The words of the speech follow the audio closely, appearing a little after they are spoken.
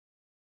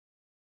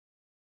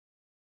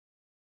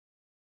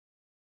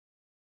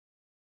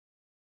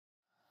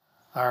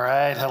All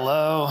right,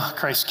 hello,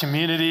 Christ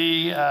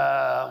community.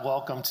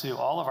 Welcome to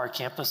all of our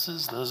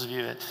campuses, those of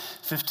you at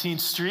 15th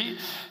Street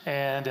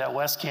and at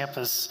West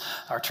Campus,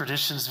 our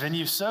Traditions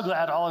venue. So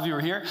glad all of you are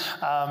here.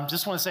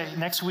 Just want to say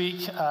next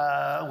week,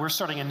 we're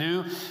starting a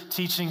new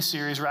teaching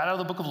series right out of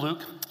the book of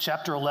Luke,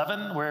 chapter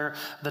 11, where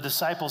the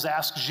disciples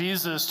ask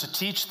Jesus to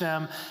teach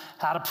them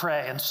how to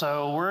pray. And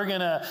so we're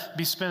going to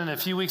be spending a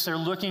few weeks there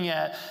looking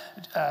at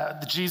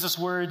the Jesus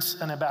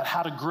words and about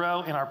how to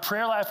grow in our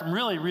prayer life. I'm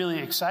really, really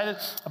excited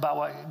about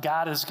what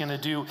God is going to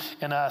do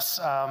in us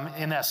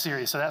in that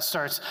series. So that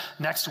starts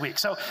next week.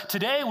 So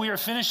today we are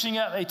finishing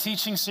up a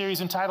teaching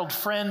series entitled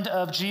Friend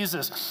of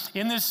Jesus.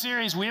 In this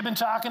series, we have been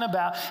talking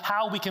about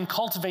how we can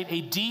cultivate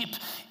a deep,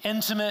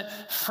 intimate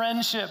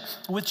friendship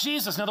with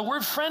Jesus. Now, the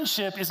word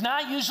friendship is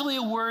not usually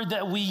a word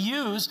that we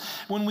use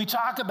when we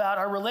talk about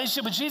our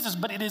relationship with Jesus,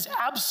 but it is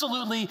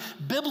absolutely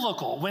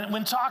biblical.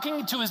 When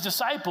talking to his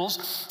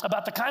disciples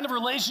about the kind of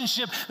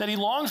relationship that he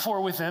longed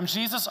for with them,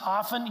 Jesus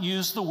often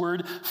used the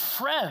word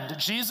friend.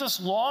 Jesus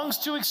longs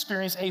to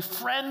experience a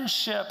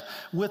friendship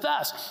with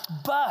us.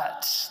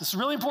 But, this is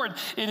really important,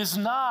 it is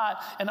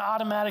not an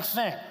automatic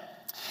thing.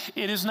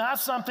 It is not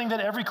something that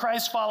every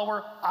Christ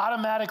follower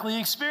automatically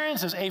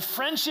experiences. A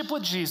friendship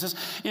with Jesus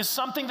is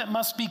something that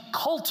must be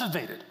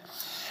cultivated.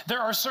 There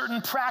are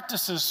certain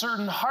practices,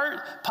 certain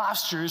heart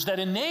postures that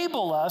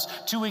enable us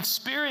to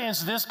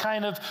experience this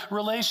kind of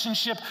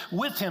relationship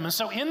with him. And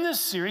so in this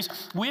series,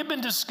 we have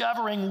been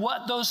discovering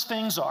what those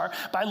things are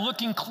by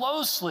looking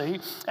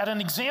closely at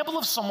an example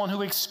of someone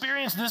who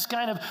experienced this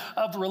kind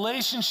of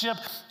relationship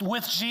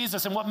with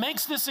Jesus. And what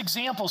makes this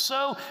example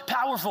so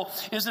powerful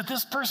is that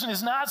this person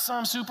is not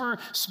some super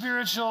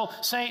spiritual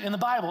saint in the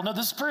Bible. No,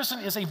 this person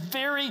is a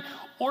very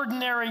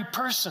ordinary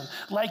person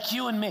like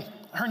you and me.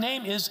 Her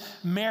name is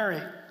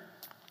Mary.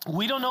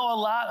 We don't know a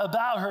lot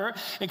about her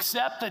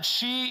except that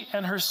she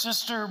and her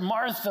sister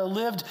Martha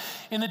lived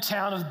in the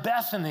town of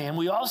Bethany. And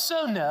we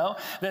also know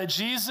that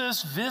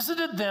Jesus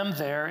visited them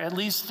there at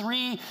least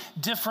 3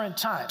 different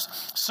times.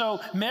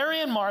 So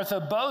Mary and Martha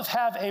both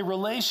have a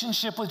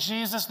relationship with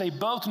Jesus. They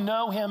both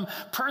know him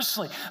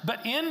personally.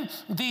 But in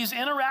these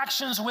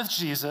interactions with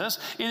Jesus,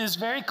 it is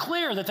very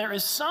clear that there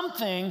is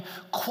something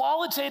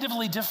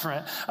qualitatively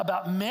different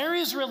about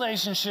Mary's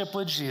relationship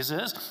with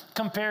Jesus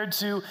compared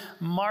to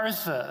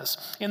Martha's.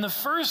 In the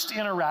first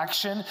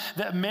interaction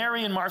that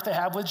Mary and Martha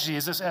have with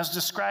Jesus, as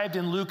described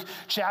in Luke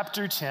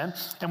chapter 10,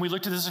 and we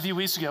looked at this a few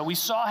weeks ago, we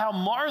saw how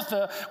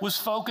Martha was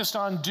focused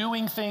on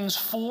doing things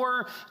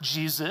for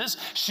Jesus.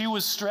 She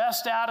was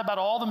stressed out about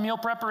all the meal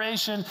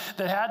preparation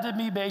that had to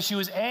be made. She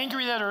was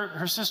angry that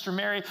her sister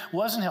Mary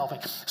wasn't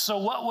helping. So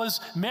what was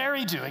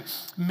Mary doing?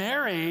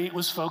 Mary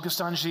was focused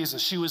on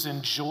Jesus. She was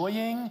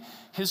enjoying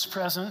his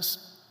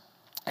presence,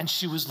 and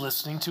she was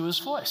listening to his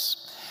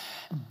voice.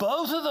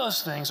 Both of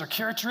those things are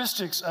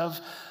characteristics of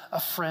a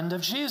friend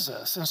of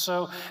Jesus. And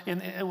so in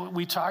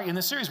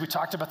this series, we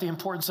talked about the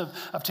importance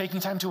of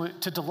taking time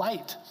to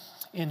delight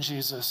in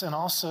Jesus and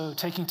also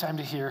taking time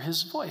to hear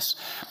his voice.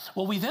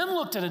 Well, we then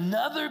looked at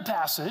another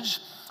passage,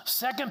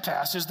 second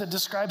passage that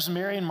describes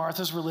Mary and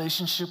Martha's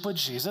relationship with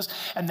Jesus,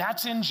 and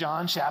that's in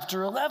John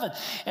chapter 11.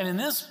 And in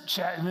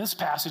this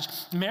passage,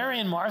 Mary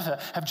and Martha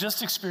have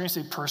just experienced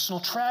a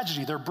personal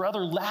tragedy. Their brother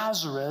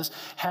Lazarus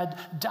had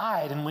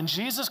died, and when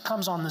Jesus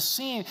comes on the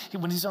scene,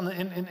 when he's in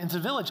the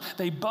village,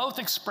 they both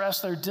express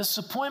their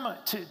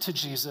disappointment to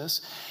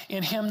Jesus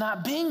in him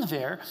not being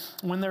there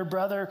when their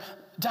brother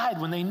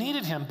died, when they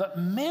needed him. But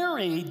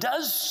Mary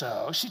does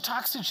so. She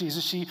talks to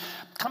Jesus. She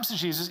comes to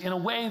Jesus in a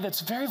way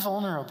that's very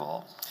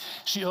vulnerable.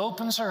 She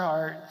opens her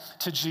heart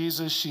to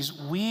Jesus. She's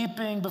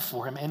weeping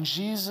before him, and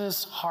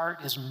Jesus'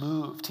 heart is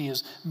moved. He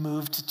is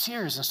moved to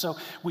tears. And so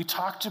we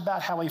talked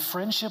about how a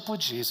friendship with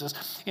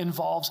Jesus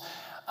involves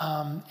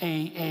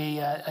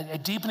a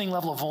deepening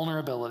level of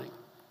vulnerability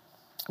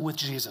with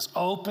Jesus,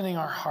 opening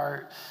our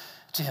heart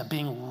to him,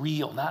 being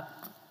real, not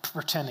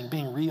pretending,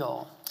 being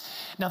real.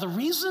 Now, the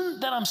reason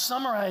that I'm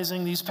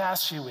summarizing these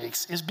past few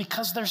weeks is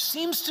because there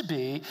seems to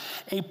be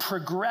a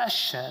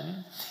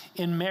progression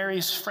in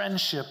Mary's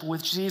friendship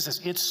with Jesus.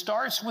 It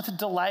starts with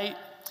delight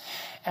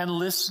and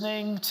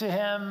listening to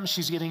him.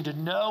 She's getting to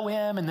know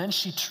him, and then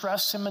she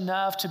trusts him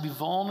enough to be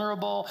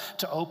vulnerable,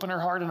 to open her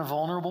heart in a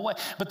vulnerable way.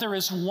 But there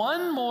is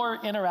one more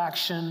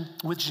interaction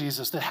with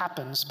Jesus that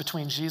happens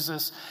between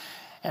Jesus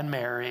and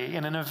Mary,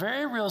 and in a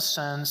very real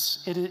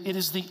sense, it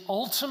is the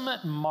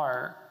ultimate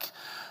mark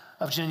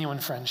of genuine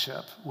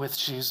friendship with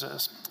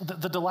Jesus.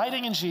 The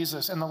delighting in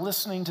Jesus and the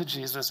listening to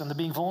Jesus and the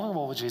being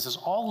vulnerable with Jesus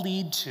all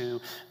lead to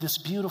this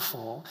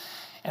beautiful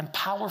and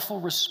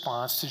powerful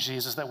response to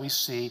Jesus that we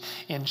see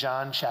in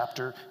John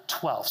chapter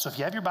 12. So if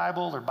you have your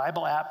Bible or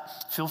Bible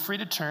app, feel free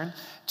to turn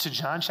to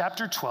John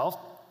chapter 12.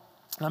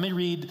 Let me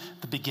read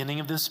the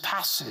beginning of this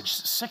passage.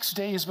 6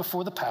 days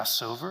before the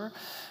Passover,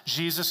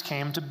 Jesus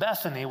came to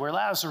Bethany where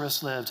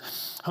Lazarus lived,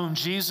 whom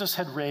Jesus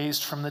had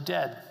raised from the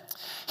dead.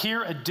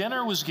 Here, a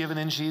dinner was given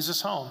in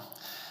Jesus' home.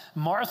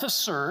 Martha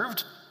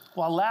served,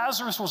 while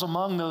Lazarus was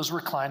among those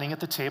reclining at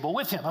the table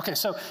with him. Okay,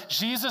 so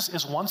Jesus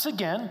is once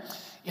again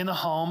in the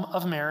home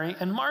of Mary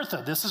and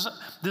Martha. This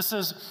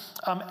is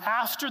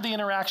after the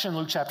interaction in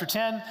Luke chapter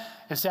 10.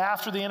 It's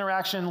after the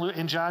interaction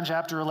in John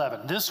chapter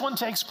 11. This one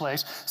takes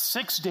place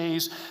 6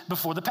 days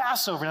before the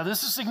Passover. Now,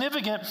 this is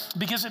significant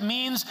because it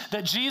means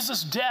that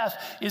Jesus'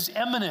 death is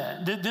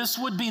imminent. This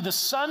would be the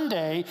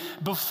Sunday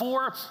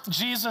before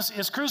Jesus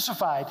is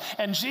crucified.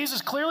 And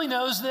Jesus clearly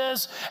knows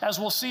this, as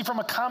we'll see from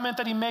a comment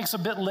that he makes a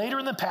bit later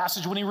in the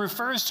passage when he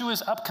refers to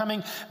his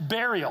upcoming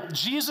burial.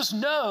 Jesus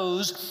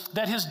knows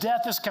that his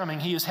death is coming.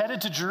 He is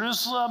headed to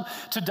Jerusalem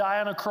to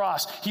die on a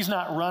cross. He's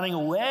not running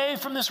away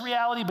from this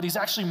reality, but he's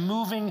actually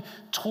moving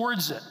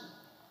towards it.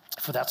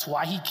 For that's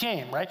why he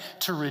came, right?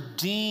 To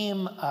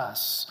redeem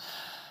us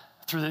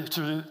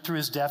through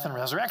his death and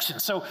resurrection.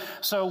 So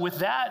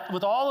with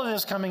all of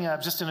this coming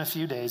up just in a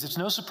few days, it's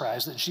no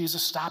surprise that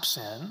Jesus stops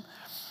in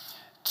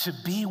to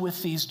be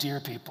with these dear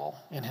people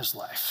in his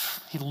life.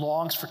 He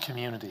longs for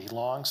community. He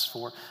longs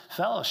for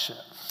fellowship.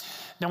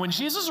 Now, when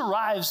Jesus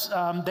arrives,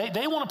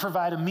 they want to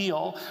provide a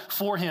meal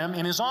for him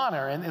in his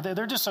honor, and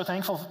they're just so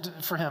thankful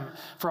for him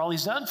for all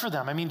he's done for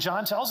them. I mean,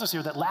 John tells us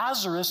here that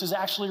Lazarus is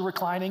actually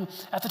reclining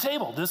at the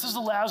table. This is the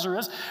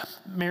Lazarus,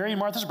 Mary and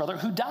Martha's brother,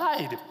 who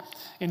died.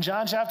 In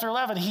John chapter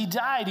 11, he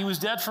died. He was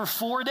dead for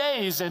 4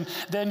 days, and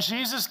then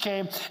Jesus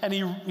came and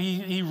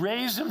he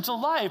raised him to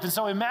life. And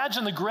so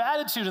imagine the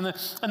gratitude and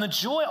the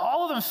joy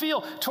all of them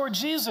feel toward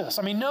Jesus.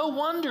 I mean, no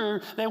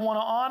wonder they want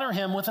to honor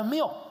him with a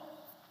meal.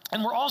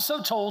 And we're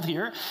also told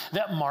here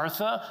that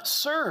Martha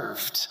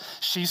served.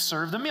 She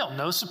served the meal.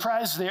 No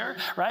surprise there,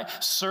 right?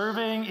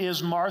 Serving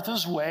is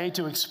Martha's way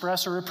to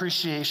express her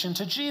appreciation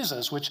to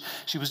Jesus, which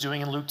she was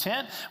doing in Luke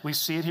 10. We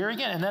see it here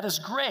again, and that is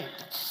great.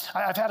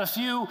 I've had a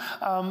few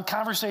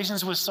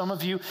conversations with some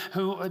of you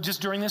who,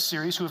 just during this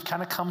series, who have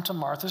kind of come to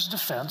Martha's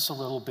defense a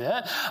little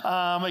bit,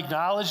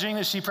 acknowledging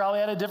that she probably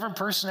had a different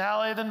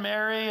personality than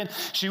Mary, and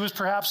she was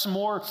perhaps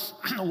more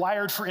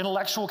wired for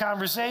intellectual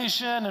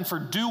conversation and for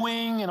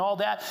doing and all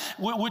that.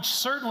 Which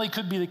certainly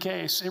could be the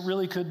case. It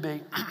really could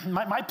be.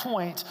 My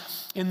point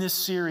in this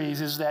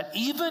series is that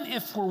even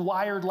if we're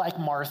wired like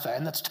Martha,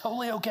 and that's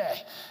totally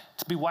okay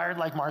to be wired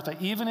like Martha,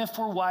 even if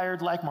we're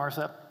wired like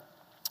Martha,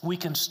 we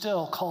can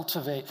still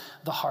cultivate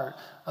the heart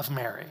of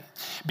Mary.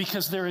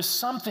 Because there is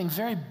something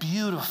very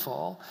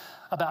beautiful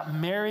about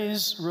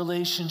Mary's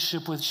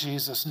relationship with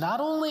Jesus, not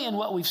only in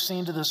what we've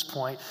seen to this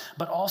point,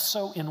 but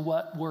also in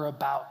what we're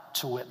about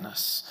to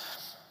witness.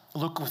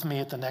 Look with me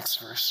at the next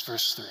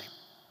verse 3.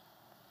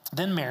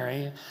 Then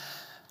Mary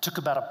took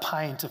about a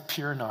pint of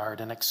pure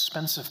nard, an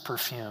expensive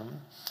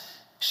perfume.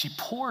 She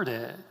poured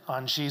it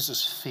on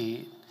Jesus'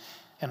 feet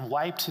and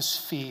wiped his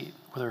feet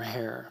with her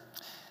hair.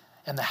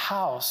 And the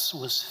house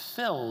was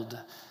filled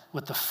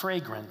with the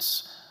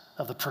fragrance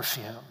of the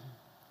perfume.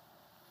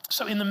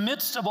 So in the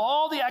midst of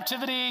all the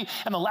activity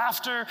and the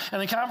laughter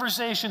and the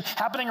conversation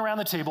happening around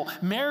the table,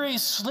 Mary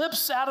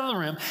slips out of the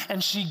room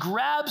and she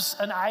grabs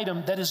an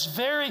item that is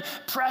very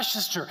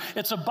precious to her.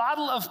 It's a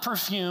bottle of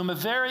perfume, a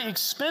very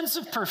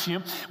expensive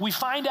perfume. We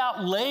find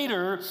out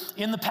later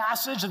in the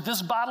passage that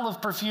this bottle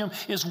of perfume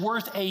is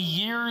worth a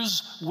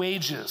year's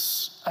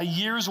wages. A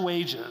year's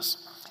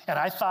wages. And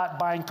I thought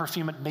buying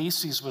perfume at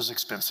Macy's was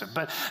expensive.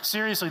 But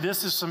seriously,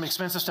 this is some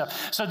expensive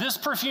stuff. So this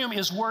perfume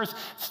is worth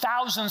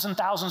thousands and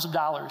thousands of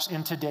dollars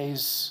in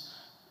today's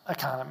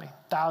economy.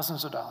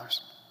 Thousands of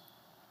dollars.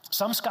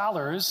 Some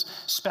scholars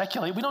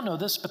speculate, we don't know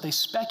this, but they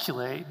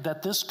speculate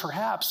that this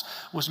perhaps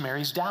was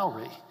Mary's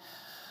dowry,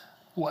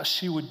 what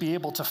she would be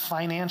able to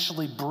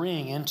financially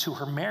bring into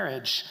her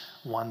marriage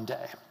one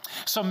day.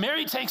 So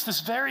Mary takes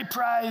this very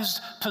prized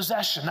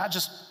possession, not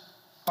just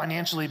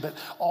financially, but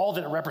all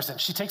that it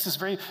represents. She takes this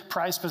very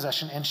prized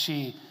possession and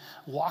she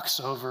walks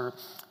over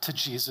to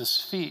Jesus'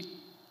 feet.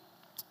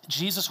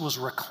 Jesus was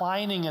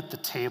reclining at the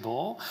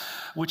table,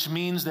 which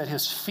means that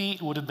his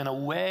feet would have been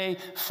away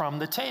from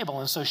the table.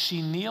 And so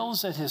she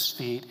kneels at his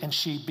feet and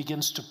she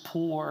begins to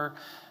pour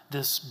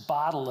this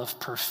bottle of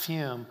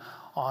perfume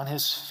on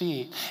his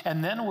feet.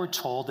 And then we're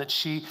told that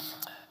she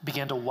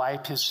began to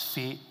wipe his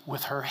feet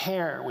with her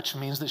hair, which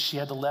means that she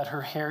had to let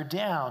her hair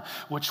down,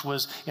 which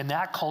was, in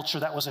that culture,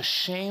 that was a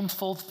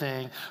shameful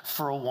thing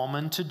for a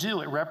woman to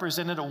do. It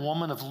represented a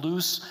woman of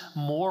loose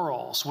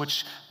morals,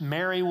 which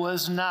Mary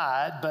was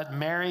not, but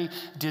Mary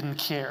didn't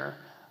care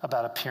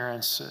about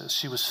appearances.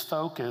 She was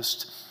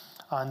focused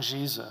on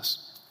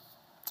Jesus.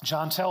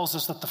 John tells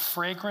us that the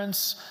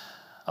fragrance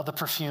of the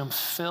perfume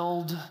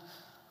filled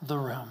the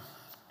room.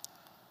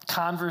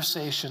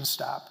 Conversation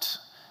stopped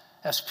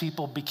as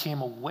people became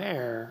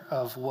aware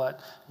of what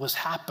was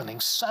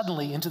happening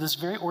suddenly into this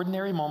very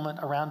ordinary moment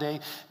around a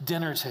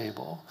dinner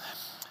table.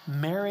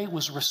 Mary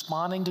was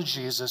responding to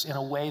Jesus in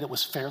a way that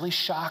was fairly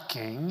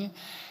shocking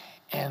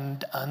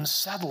and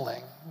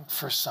unsettling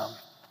for some.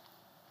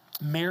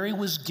 Mary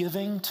was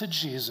giving to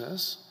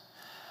Jesus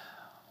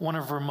one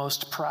of her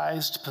most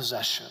prized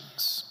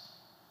possessions,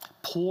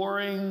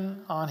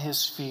 pouring on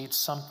his feet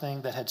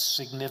something that had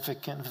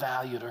significant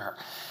value to her.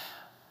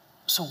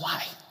 So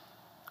why?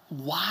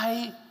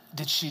 Why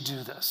did she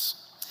do this?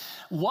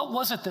 What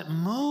was it that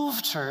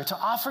moved her to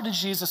offer to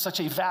Jesus such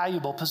a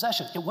valuable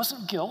possession? It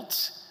wasn't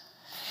guilt,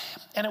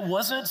 and it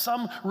wasn't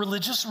some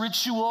religious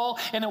ritual,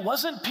 and it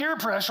wasn't peer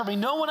pressure. I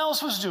mean, no one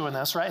else was doing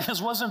this, right? This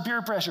wasn't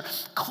peer pressure.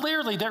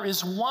 Clearly, there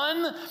is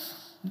one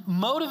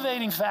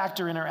motivating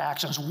factor in her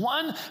actions,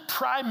 one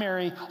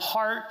primary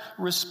heart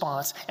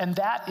response, and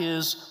that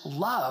is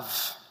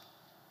love.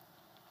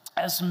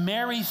 As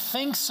Mary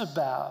thinks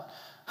about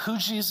who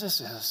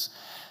Jesus is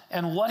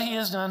and what he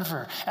has done for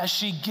her, as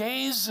she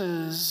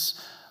gazes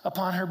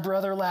upon her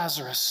brother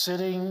Lazarus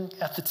sitting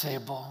at the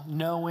table,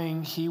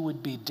 knowing he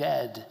would be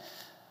dead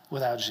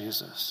without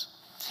Jesus.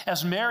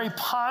 As Mary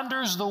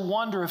ponders the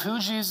wonder of who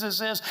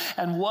Jesus is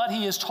and what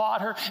he has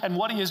taught her and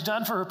what he has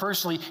done for her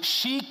personally,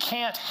 she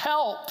can't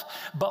help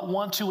but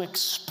want to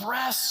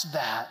express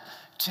that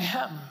to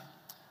him.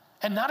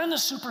 And not in a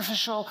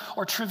superficial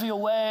or trivial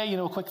way,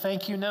 a quick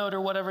thank you note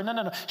or whatever.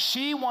 No.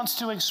 She wants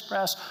to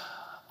express,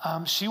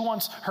 she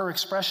wants her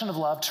expression of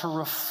love to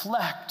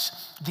reflect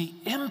the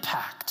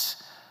impact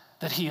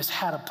that he has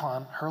had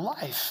upon her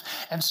life.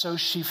 And so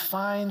she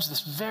finds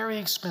this very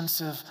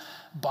expensive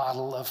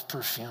bottle of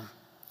perfume,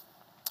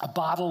 a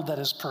bottle that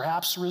is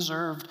perhaps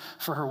reserved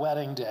for her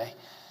wedding day,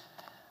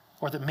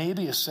 or that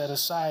maybe is set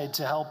aside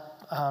to help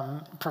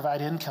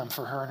provide income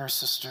for her and her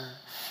sister.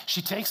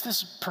 She takes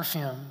this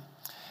perfume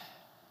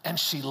and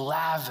she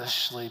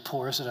lavishly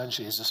pours it on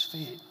Jesus'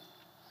 feet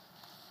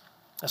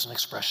as an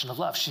expression of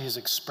love. She is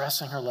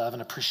expressing her love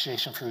and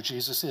appreciation for who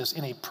Jesus is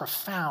in a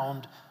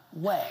profound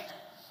way.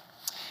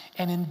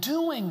 And in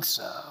doing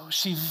so,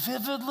 she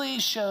vividly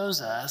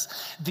shows us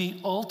the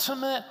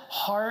ultimate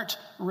heart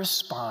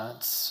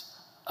response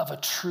of a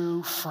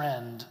true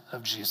friend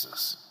of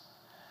Jesus.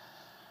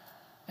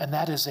 And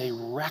that is a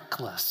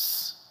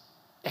reckless,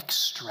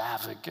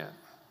 extravagant,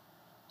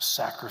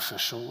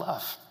 sacrificial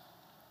love.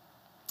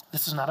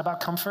 This is not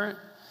about comfort.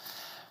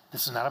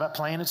 This is not about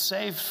playing it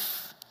safe.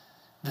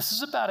 This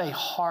is about a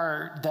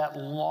heart that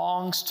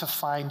longs to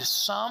find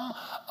some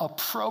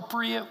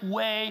appropriate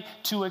way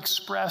to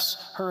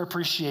express her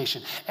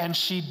appreciation. And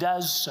she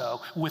does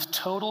so with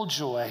total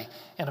joy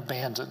and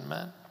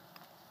abandonment.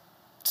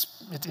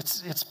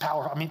 It's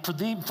powerful. I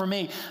mean, for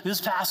me, this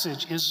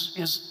passage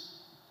is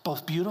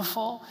both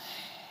beautiful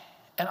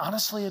and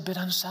honestly a bit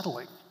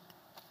unsettling.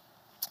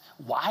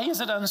 Why is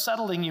it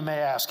unsettling, you may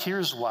ask?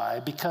 Here's why.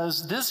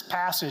 Because this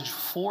passage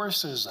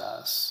forces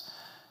us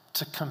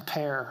to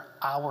compare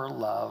our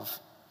love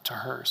to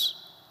hers.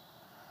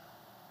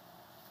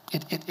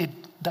 It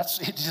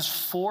just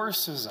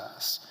forces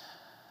us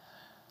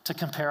to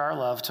compare our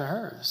love to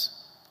hers.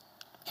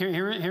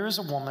 Here is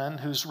a woman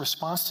whose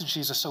response to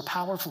Jesus so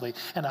powerfully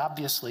and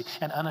obviously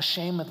and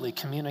unashamedly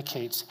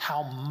communicates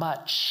how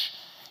much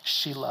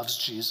she loves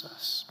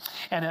Jesus.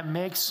 And it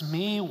makes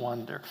me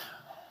wonder,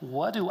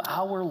 what do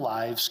our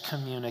lives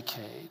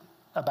communicate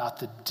about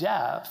the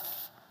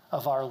depth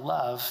of our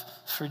love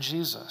for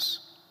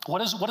Jesus? What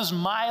does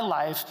my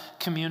life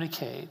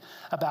communicate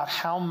about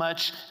how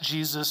much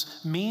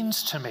Jesus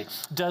means to me?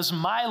 Does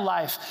my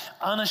life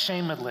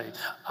unashamedly,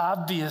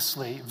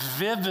 obviously,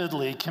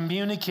 vividly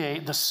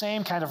communicate the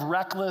same kind of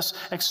reckless,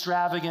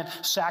 extravagant,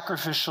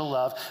 sacrificial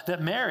love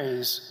that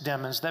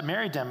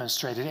Mary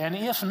demonstrated? And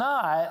if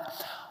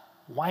not,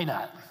 why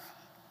not?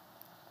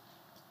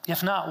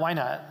 If not, why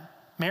not?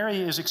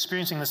 Mary is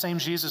experiencing the same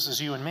Jesus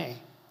as you and me.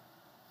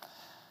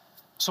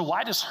 So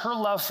why does her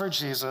love for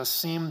Jesus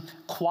seem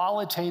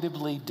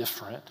qualitatively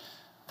different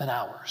than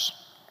ours?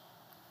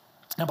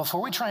 Now,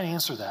 before we try and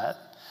answer that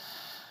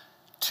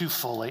too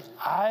fully,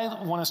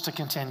 I want us to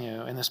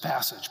continue in this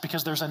passage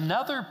because there's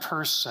another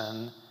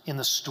person in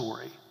the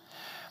story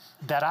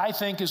that I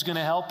think is going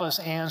to help us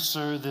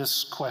answer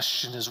this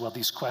question as well,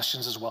 these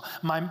questions as well.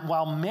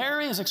 While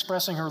Mary is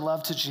expressing her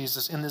love to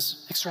Jesus in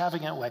this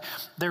extravagant way,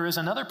 there is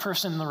another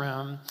person in the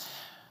room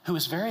who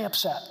is very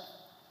upset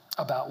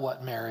about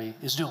what Mary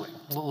is doing.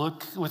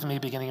 Look with me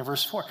beginning in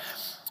verse 4.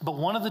 But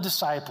one of the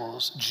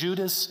disciples,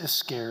 Judas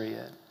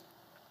Iscariot,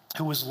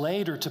 who was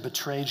later to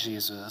betray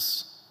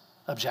Jesus,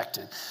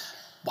 objected.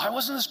 Why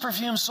wasn't this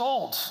perfume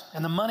sold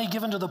and the money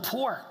given to the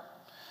poor?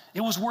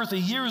 It was worth a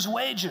year's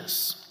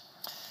wages.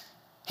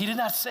 He did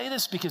not say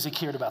this because he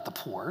cared about the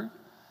poor,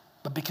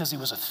 but because he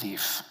was a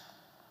thief.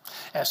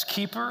 As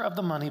keeper of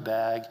the money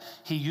bag,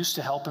 he used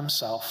to help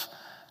himself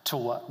to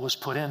what was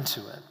put into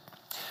it.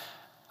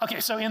 Okay,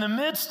 so in the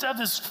midst of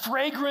this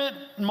fragrant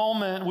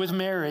moment with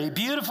Mary,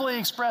 beautifully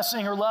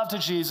expressing her love to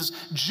Jesus,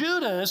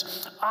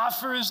 Judas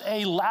offers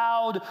a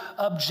loud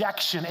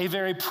objection, a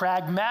very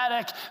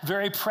pragmatic,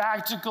 very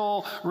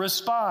practical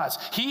response.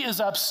 He is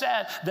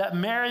upset that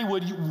Mary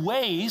would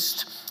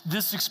waste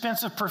this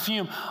expensive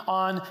perfume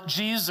on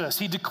Jesus.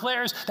 He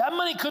declares that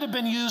money could have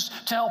been used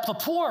to help the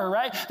poor,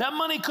 right? That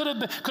money could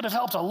have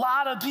helped a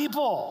lot of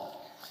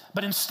people.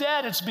 But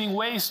instead, it's being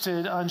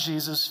wasted on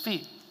Jesus'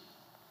 feet.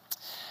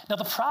 Now,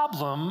 the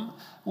problem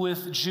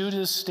with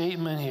Judas'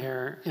 statement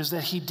here is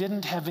that he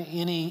didn't have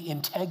any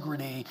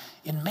integrity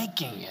in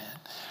making it,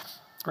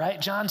 right?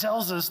 John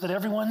tells us that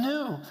everyone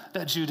knew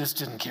that Judas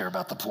didn't care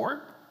about the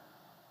poor.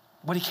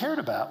 What he cared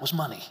about was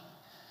money.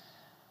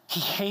 He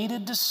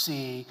hated to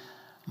see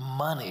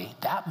money,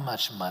 that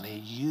much money,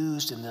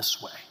 used in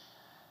this way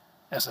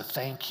as a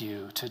thank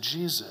you to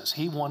Jesus.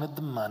 He wanted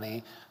the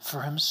money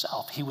for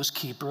himself. He was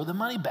keeper of the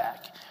money bag.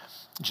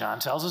 John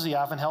tells us he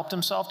often helped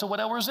himself to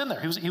whatever was in there.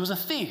 He was a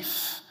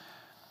thief.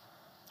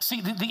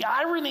 See, the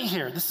irony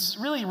here, this is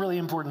really, really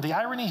important. The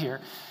irony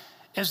here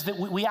is that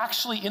we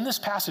actually, in this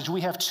passage,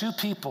 we have two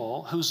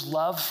people whose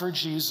love for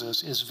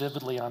Jesus is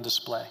vividly on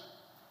display.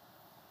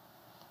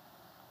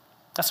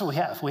 That's what we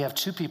have. We have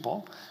two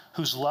people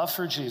whose love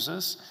for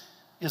Jesus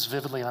is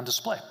vividly on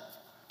display.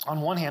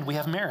 On one hand, we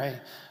have Mary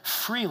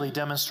freely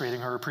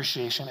demonstrating her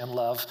appreciation and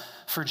love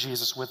for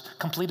Jesus with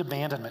complete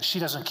abandonment. She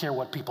doesn't care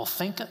what people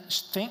think.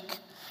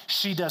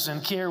 She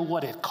doesn't care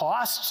what it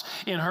costs.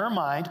 In her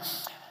mind,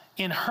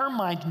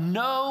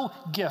 no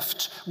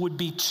gift would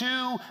be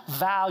too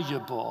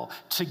valuable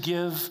to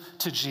give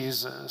to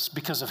Jesus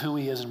because of who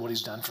he is and what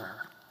he's done for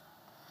her.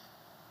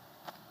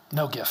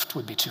 No gift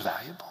would be too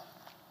valuable.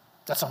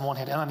 That's on one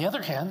hand. And on the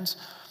other hand,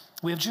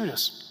 we have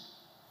Judas,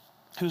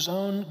 whose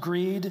own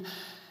greed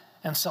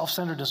and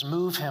self-centeredness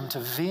move him to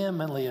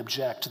vehemently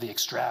object to the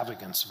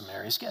extravagance of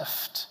Mary's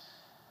gift.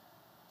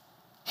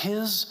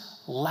 His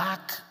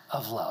lack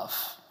of love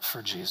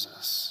for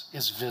Jesus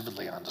is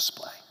vividly on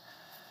display.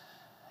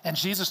 And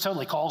Jesus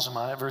totally calls him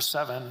on it. Verse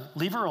 7,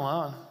 leave her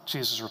alone,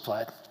 Jesus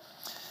replied.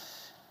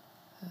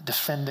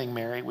 Defending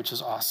Mary, which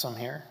is awesome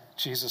here.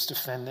 Jesus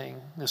defending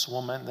this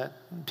woman that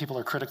people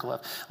are critical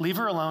of. Leave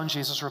her alone,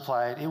 Jesus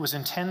replied. It was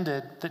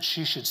intended that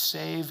she should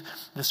save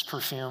this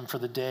perfume for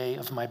the day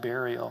of my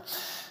burial.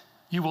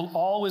 You will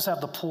always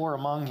have the poor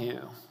among you,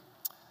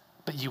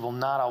 but you will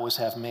not always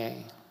have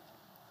me.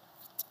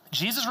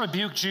 Jesus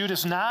rebuked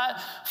Judas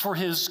not for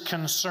his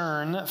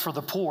concern for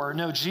the poor.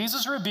 No,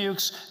 Jesus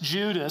rebukes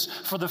Judas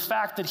for the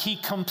fact that he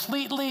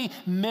completely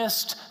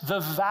missed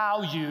the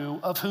value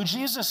of who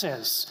Jesus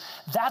is.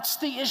 That's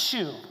the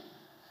issue.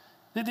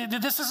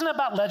 This isn't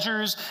about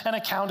ledgers and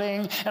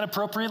accounting and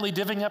appropriately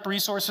divvying up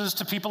resources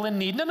to people in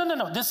need.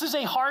 No. This is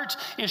a heart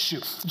issue.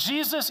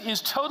 Jesus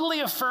is totally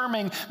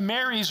affirming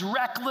Mary's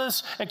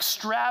reckless,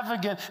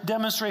 extravagant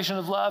demonstration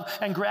of love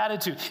and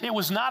gratitude. It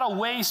was not a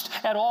waste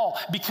at all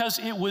because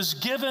it was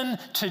given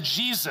to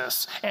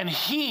Jesus and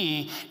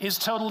he is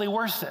totally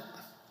worth it.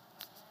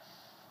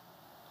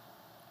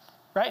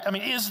 Right? I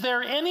mean, is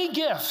there any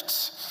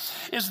gift?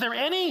 Is there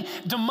any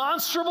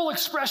demonstrable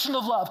expression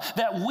of love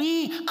that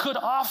we could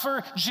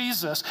offer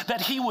Jesus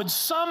that he would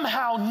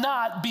somehow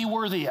not be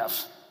worthy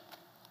of?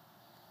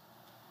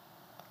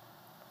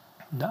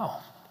 No.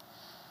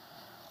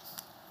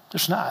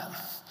 There's not.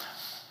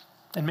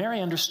 And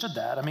Mary understood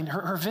that. I mean,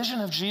 her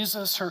vision of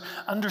Jesus, her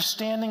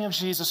understanding of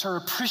Jesus, her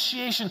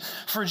appreciation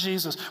for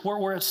Jesus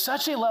were at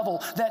such a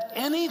level that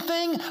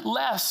anything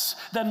less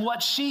than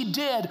what she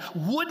did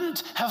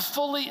wouldn't have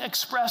fully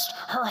expressed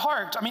her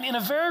heart. I mean, in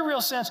a very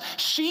real sense,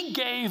 she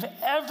gave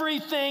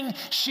everything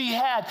she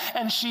had,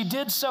 and she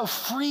did so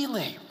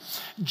freely,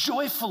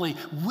 joyfully,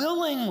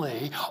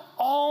 willingly,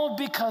 all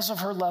because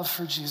of her love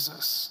for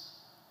Jesus.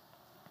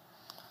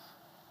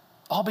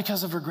 All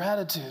because of her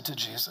gratitude to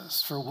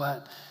Jesus for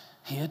what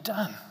he had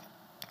done.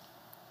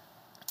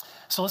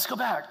 So let's go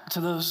back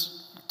to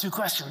those two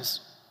questions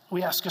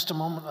we asked just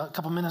a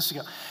couple minutes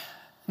ago.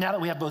 Now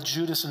that we have both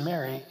Judas and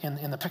Mary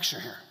in the picture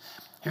here,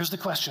 here's the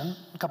question,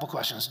 a couple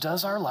questions.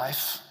 Does our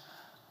life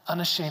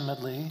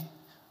unashamedly,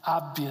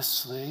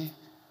 obviously,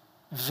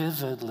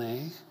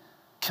 vividly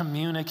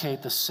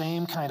communicate the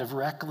same kind of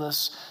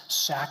reckless,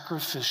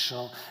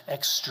 sacrificial,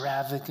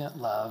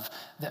 extravagant love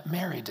that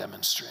Mary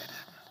demonstrated?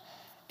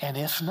 And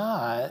if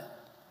not,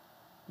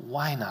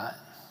 why not?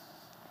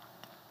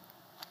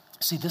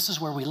 See, this is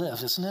where we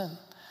live, isn't it?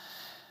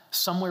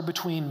 Somewhere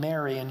between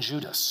Mary and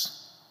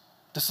Judas.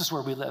 This is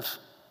where we live,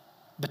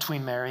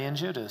 between Mary and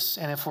Judas.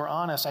 And if we're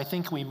honest, I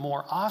think we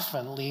more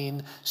often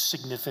lean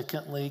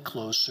significantly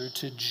closer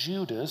to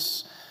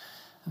Judas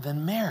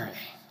than Mary.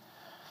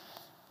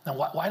 Now,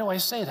 why do I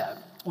say that?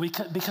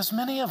 Because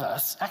many of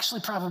us,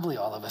 actually probably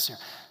all of us here,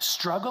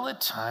 struggle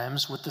at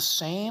times with the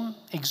same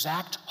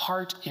exact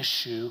heart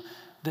issue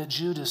that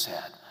Judas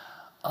had,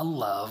 a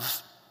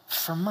love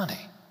for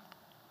money.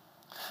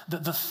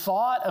 The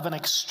thought of an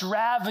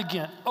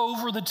extravagant,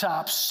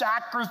 over-the-top,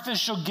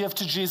 sacrificial gift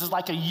to Jesus,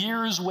 like a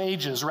year's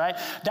wages, right?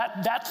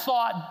 That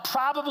thought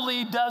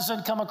probably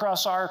doesn't come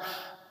across our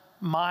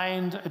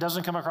mind. It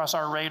doesn't come across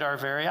our radar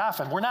very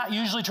often. We're not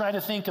usually trying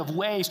to think of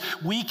ways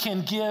we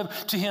can give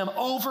to him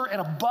over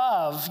and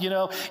above,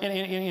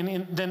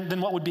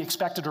 than what would be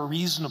expected or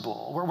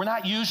reasonable. We're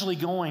not usually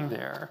going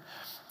there.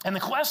 And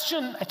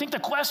I think the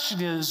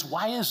question is,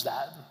 why is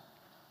that?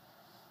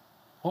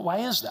 Well, why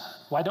is that?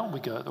 Why don't we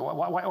go there?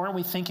 Why aren't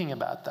we thinking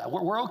about that?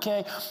 We're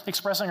okay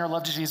expressing our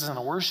love to Jesus in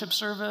a worship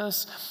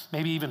service,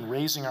 maybe even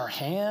raising our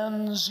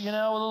hands, a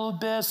little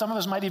bit. Some of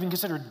us might even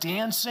consider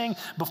dancing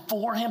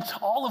before him,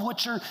 all of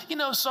which are,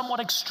 somewhat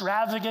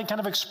extravagant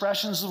kind of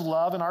expressions of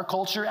love in our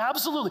culture.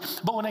 Absolutely.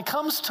 But when it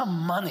comes to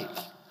money,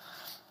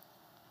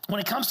 When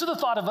it comes to the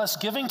thought of us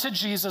giving to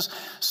Jesus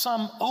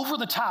some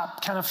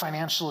over-the-top kind of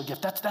financial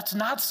gift, that's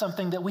not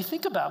something that we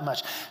think about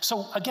much.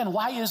 So again,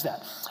 why is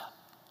that?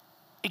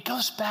 It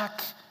goes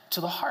back to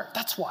the heart.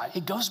 That's why.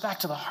 It goes back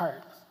to the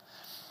heart.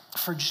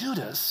 For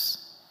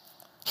Judas,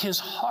 his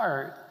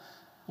heart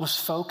was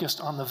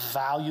focused on the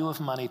value of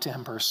money to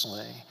him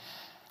personally,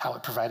 how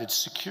it provided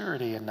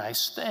security and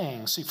nice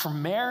things. See, for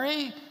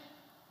Mary,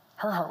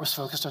 her heart was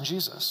focused on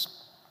Jesus.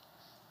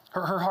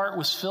 Her heart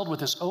was filled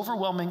with this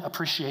overwhelming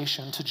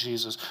appreciation to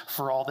Jesus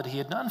for all that he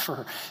had done for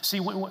her.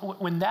 See,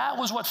 when that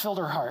was what filled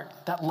her heart,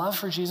 that love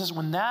for Jesus,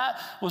 when that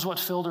was what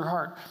filled her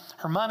heart,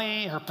 her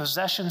money, her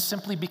possessions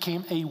simply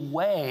became a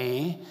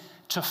way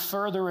to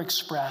further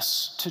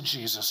express to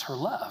Jesus her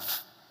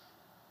love.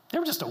 They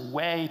were just a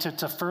way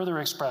to further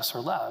express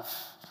her love.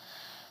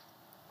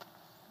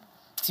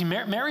 See,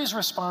 Mary's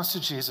response to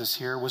Jesus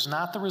here was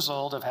not the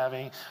result of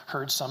having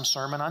heard some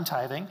sermon on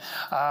tithing.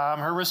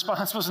 Her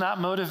response was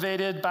not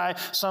motivated by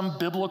some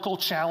biblical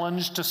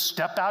challenge to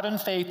step out in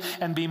faith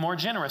and be more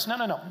generous.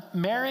 No.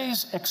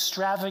 Mary's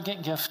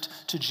extravagant gift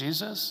to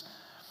Jesus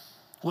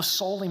was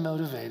solely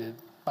motivated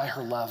by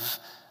her love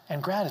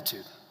and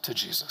gratitude to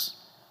Jesus.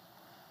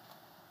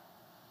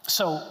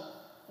 So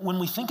when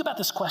we think about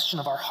this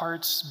question of our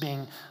hearts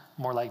being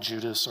more like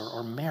Judas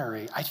or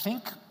Mary, I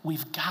think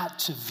we've got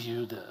to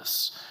view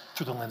this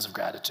through the lens of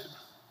gratitude,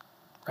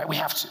 right? We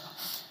have to,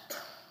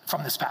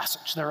 from this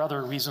passage. There are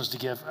other reasons to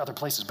give other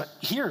places, but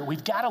here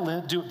we've got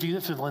to view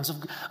it through the lens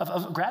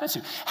of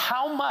gratitude.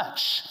 How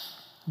much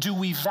do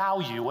we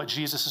value what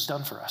Jesus has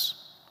done for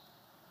us?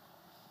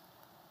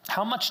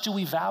 How much do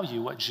we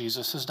value what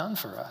Jesus has done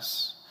for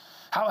us?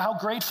 How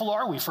grateful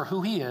are we for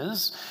who he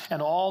is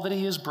and all that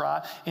he has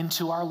brought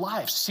into our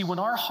lives? See, when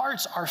our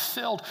hearts are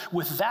filled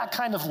with that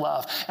kind of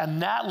love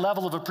and that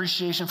level of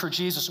appreciation for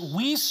Jesus,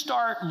 we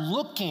start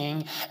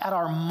looking at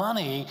our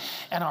money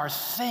and our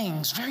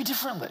things very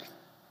differently.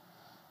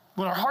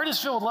 When our heart is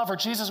filled with love for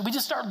Jesus, we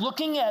just start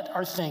looking at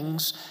our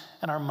things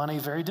and our money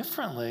very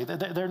differently.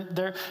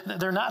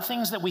 They're not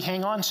things that we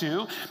hang on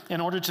to in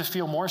order to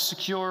feel more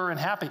secure and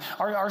happy.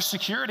 Our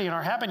security and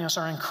our happiness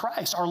are in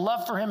Christ. Our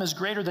love for him is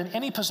greater than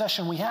any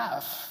possession we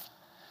have.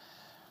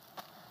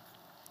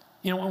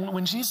 You know,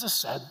 when Jesus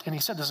said, and he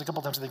said this a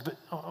couple times, I think,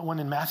 but one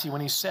in Matthew,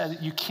 when he said,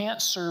 you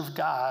can't serve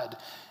God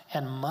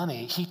and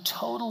money, he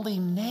totally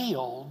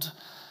nailed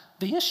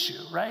the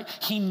issue, right?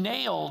 He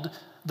nailed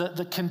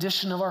the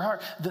condition of our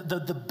heart,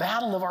 the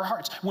battle of our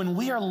hearts. When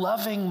we are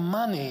loving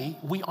money,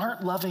 we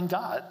aren't loving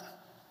God.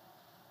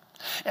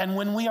 And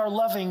when we are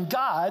loving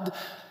God,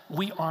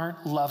 we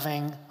aren't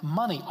loving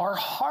money. Our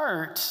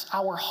heart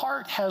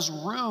has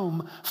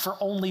room for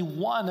only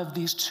one of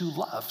these two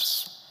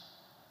loves.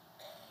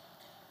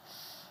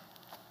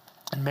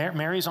 And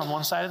Mary's on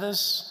one side of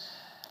this,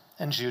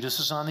 and Judas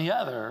is on the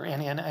other.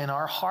 And in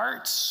our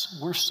hearts,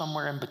 we're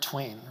somewhere in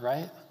between,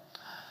 right?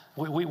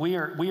 We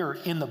are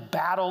in the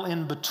battle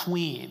in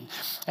between.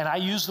 And I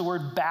use the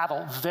word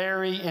battle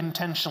very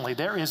intentionally.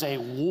 There is a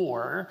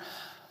war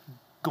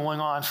going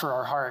on for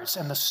our hearts,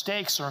 and the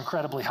stakes are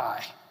incredibly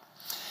high.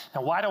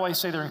 Now, why do I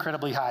say they're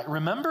incredibly high?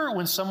 Remember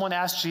when someone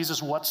asked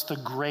Jesus, what's the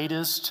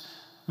greatest,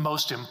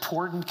 most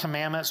important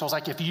commandment? So I was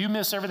like, if you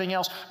miss everything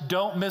else,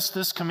 don't miss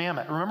this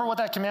commandment. Remember what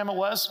that commandment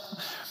was?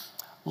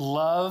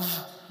 Love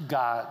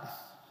God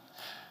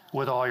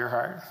with all your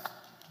heart.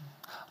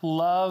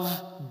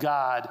 Love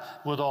God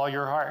with all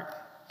your heart.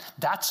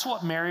 That's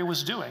what Mary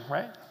was doing,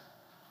 right?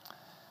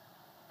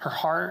 Her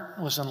heart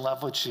was in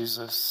love with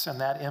Jesus,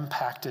 and that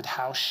impacted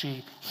how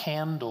she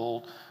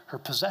handled her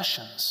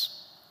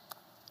possessions.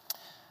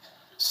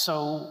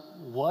 So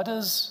what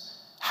does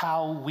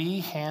how we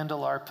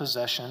handle our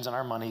possessions and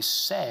our money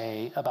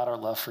say about our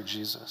love for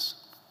Jesus?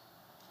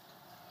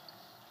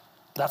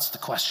 That's the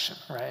question,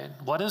 right?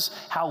 What does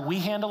how we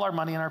handle our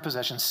money and our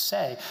possessions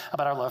say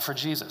about our love for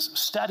Jesus?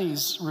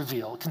 Studies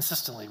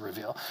consistently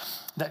reveal,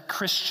 that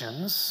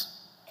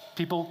Christians,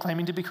 people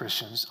claiming to be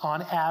Christians,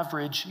 on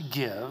average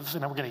give,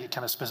 and we're going to get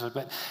kind of specific,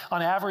 but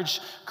on average,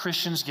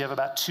 Christians give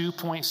about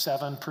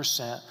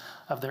 2.7%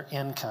 of their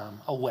income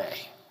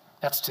away.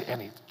 That's to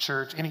any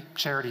church, any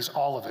charities,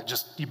 all of it.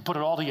 Just you put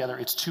it all together,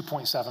 it's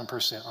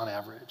 2.7% on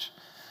average.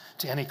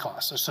 To any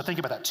cost. So think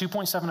about that.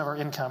 2.7%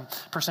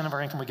 of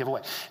our income we give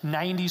away.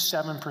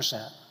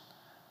 97%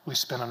 we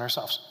spend on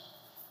ourselves.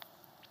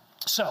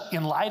 So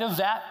in light of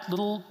that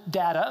little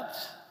data,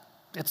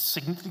 it's,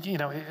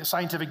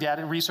 scientific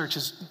data, research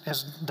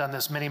has done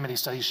this, many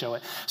studies show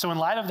it. So in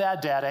light of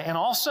that data, and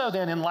also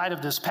then in light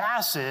of this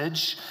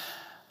passage,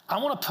 I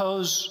want to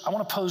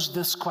pose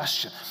this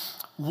question.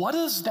 What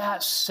does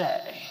that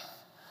say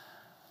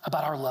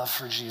about our love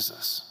for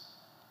Jesus?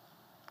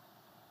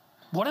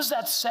 What does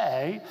that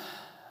say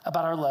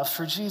about our love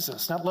for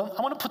Jesus? Now,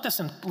 let's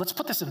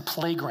put this in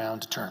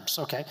playground terms,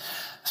 okay?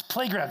 It's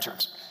playground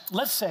terms.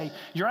 Let's say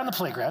you're on the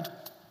playground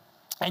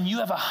and you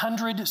have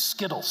 100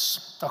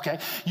 Skittles, okay?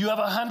 You have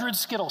 100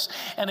 Skittles,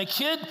 and a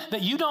kid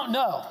that you don't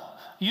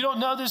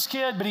know this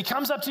kid, but he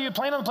comes up to you,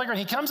 playing on the playground,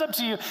 he comes up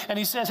to you and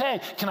he says,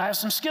 hey, can I have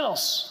some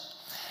Skittles?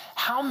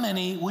 How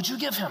many would you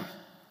give him?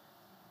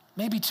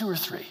 maybe 2 or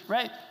 3,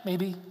 right?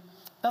 Maybe.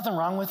 Nothing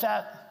wrong with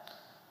that.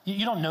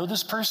 You don't know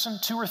this person,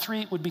 2 or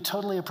 3 would be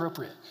totally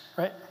appropriate,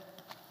 right?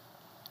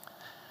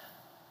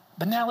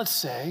 But now let's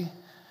say,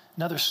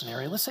 another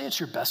scenario, let's say it's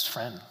your best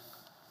friend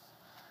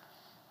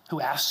who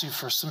asks you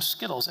for some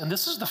Skittles. And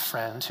this is the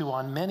friend who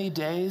on many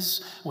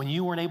days when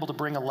you weren't able to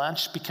bring a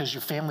lunch because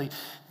your family,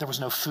 there was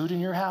no food in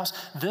your house,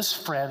 this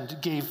friend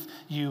gave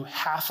you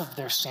half of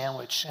their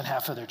sandwich and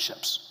half of their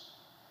chips.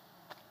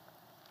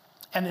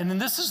 And then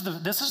this is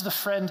the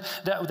friend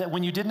that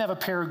when you didn't have a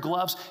pair of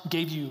gloves,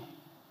 gave you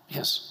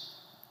his.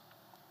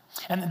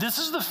 And this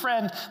is the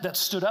friend that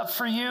stood up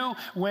for you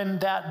when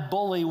that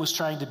bully was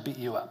trying to beat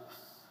you up.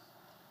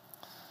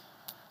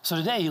 So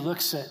today he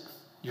looks at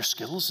your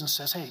Skittles and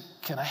says, hey,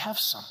 can I have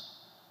some?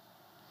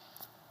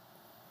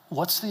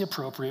 What's the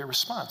appropriate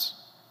response?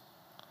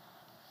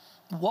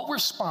 What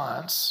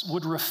response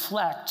would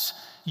reflect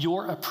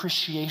your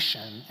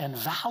appreciation and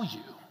value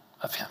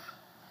of him?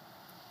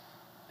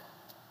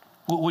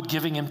 Would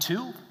giving him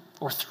 2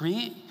 or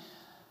 3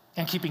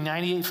 and keeping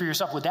 98 for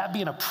yourself, would that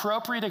be an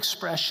appropriate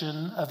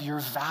expression of your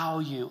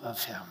value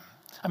of him?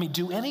 I mean,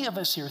 do any of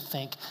us here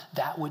think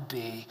that would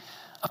be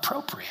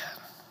appropriate?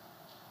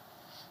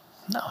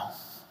 No.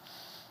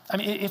 I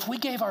mean, if we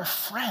gave our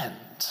friend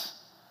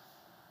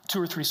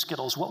 2 or 3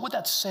 Skittles, what would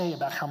that say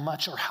about how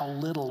much or how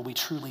little we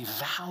truly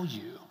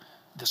value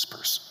this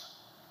person?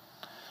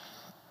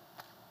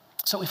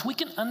 So if we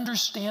can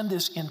understand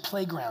this in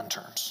playground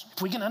terms,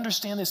 if we can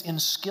understand this in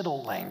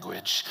Skittle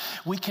language,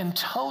 we can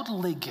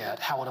totally get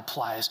how it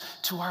applies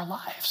to our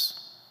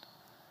lives.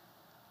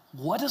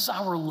 What does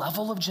our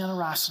level of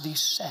generosity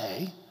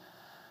say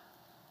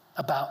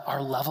about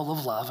our level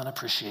of love and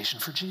appreciation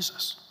for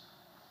Jesus?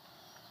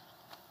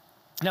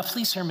 Now,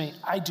 please hear me.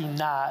 I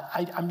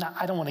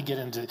don't want to get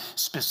into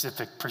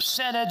specific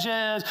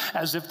percentages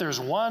as if there's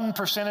one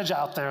percentage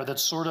out there that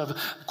sort of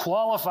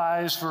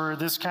qualifies for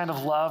this kind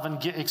of love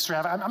and get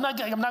extravagant. I'm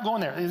not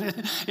going there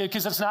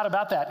because it's not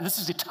about that. This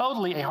is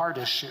totally a heart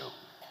issue.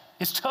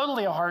 It's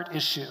totally a heart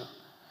issue.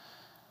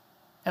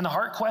 And the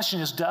heart question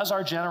is, does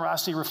our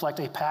generosity reflect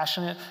a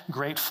passionate,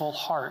 grateful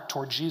heart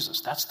toward Jesus?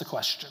 That's the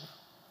question.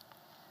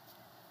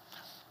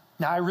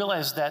 Now, I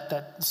realize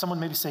that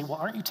someone maybe say, well,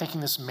 aren't you taking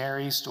this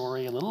Mary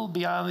story a little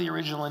beyond the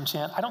original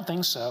intent? I don't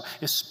think so,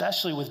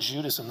 especially with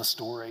Judas in the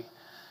story.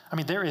 I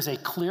mean, there is a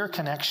clear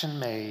connection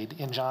made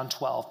in John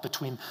 12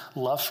 between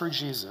love for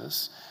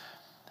Jesus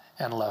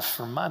and love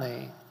for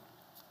money.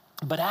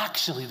 But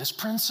actually, this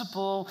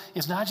principle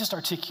is not just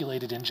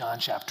articulated in John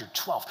chapter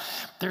 12.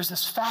 There's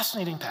this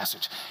fascinating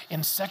passage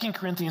in 2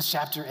 Corinthians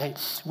chapter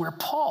 8 where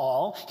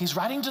Paul, he's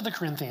writing to the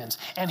Corinthians,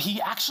 and he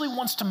actually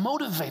wants to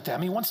motivate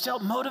them. He wants to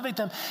help motivate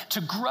them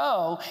to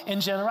grow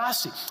in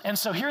generosity. And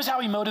so here's how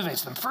he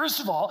motivates them.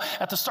 First of all,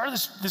 at the start of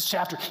this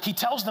chapter, he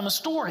tells them a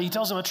story. He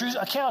tells them a true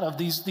account of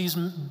these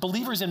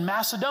believers in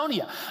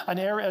Macedonia,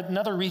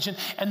 another region,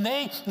 and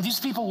these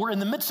people were in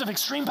the midst of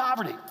extreme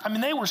poverty. I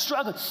mean, they were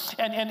struggling,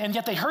 and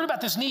yet they heard about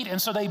this need, and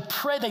so they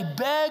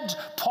begged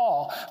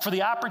Paul for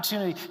the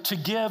opportunity to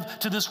give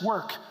to this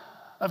work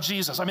of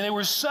Jesus. I mean, they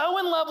were so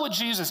in love with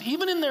Jesus,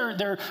 even in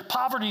their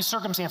poverty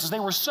circumstances, they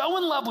were so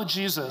in love with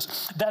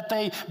Jesus that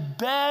they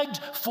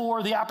begged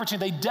for the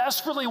opportunity. They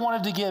desperately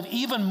wanted to give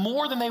even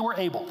more than they were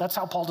able. That's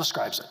how Paul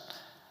describes it.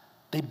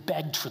 They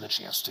begged for the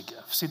chance to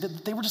give. See,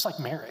 they were just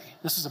like Mary.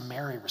 This is a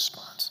Mary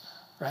response,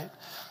 right?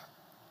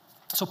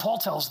 So Paul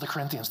tells the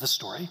Corinthians this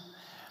story,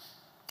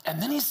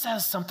 and then he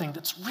says something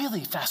that's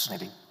really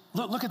fascinating.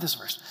 Look at this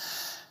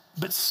verse.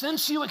 But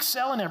since you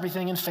excel in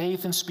everything, in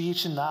faith and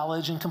speech and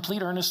knowledge and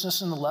complete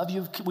earnestness and the love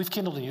we've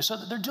kindled in you, so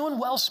they're doing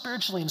well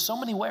spiritually in so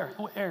many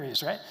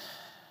areas, right?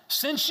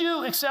 Since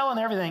you excel in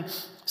everything,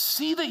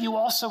 see that you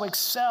also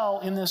excel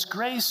in this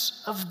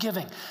grace of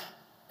giving.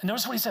 And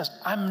notice what he says.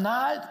 I'm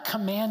not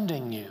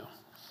commanding you,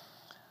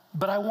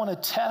 but I want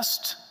to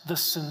test the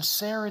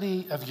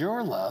sincerity of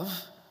your love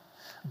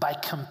by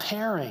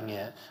comparing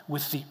it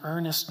with the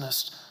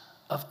earnestness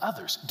of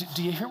others.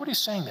 Do you hear what he's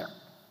saying there?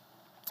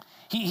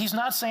 He's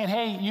not saying,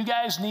 hey, you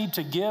guys need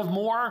to give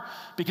more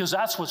because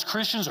that's what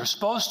Christians are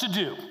supposed to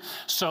do.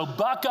 So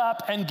buck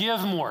up and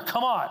give more.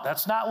 Come on,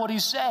 that's not what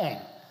he's saying.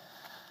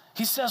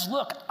 He says,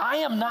 look, I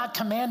am not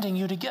commanding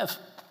you to give.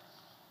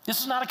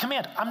 This is not a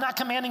command. I'm not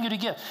commanding you to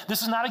give.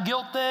 This is not a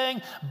guilt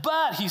thing,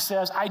 but he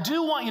says, I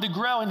do want you to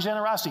grow in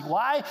generosity.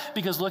 Why?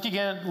 Because look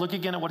again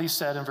at what he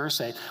said in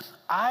verse 8.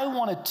 I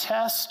want to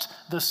test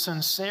the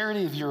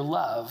sincerity of your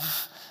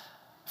love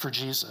for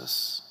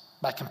Jesus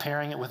by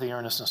comparing it with the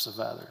earnestness of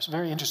others.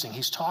 Very interesting.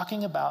 He's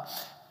talking about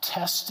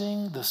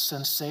testing the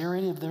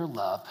sincerity of their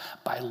love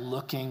by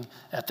looking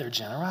at their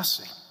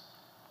generosity.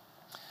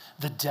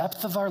 The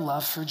depth of our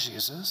love for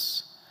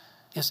Jesus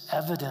is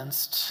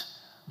evidenced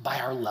by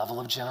our level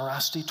of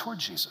generosity toward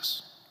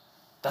Jesus.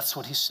 That's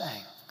what he's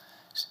saying.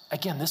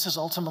 Again, this is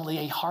ultimately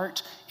a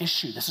heart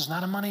issue. This is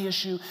not a money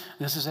issue.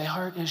 This is a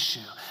heart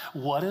issue.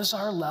 What does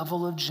our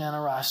level of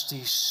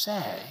generosity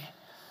say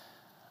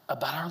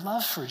about our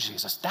love for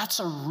Jesus? That's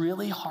a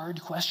really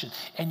hard question,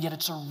 and yet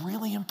it's a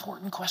really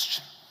important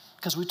question.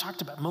 Because we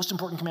talked about most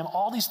important commandment,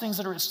 all these things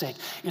that are at stake.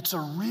 It's a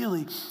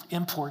really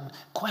important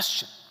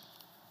question.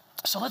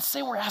 So let's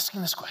say we're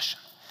asking this question.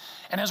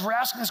 And as we're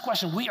asking this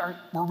question, we're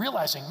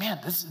realizing, man,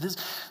 this is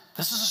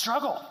a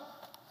struggle.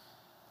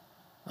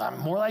 I'm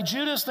more like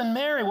Judas than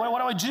Mary. What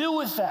do I do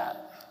with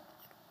that?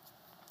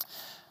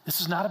 This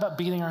is not about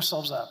beating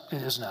ourselves up.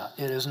 It is not.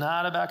 It is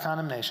not about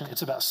condemnation.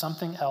 It's about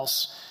something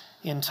else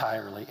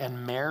entirely.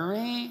 And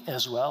Mary,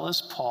 as well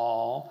as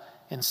Paul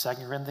in 2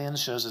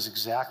 Corinthians, shows us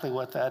exactly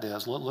what that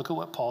is. Look at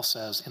what Paul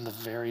says in the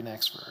very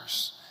next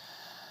verse.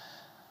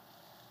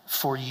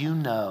 For you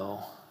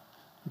know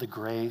the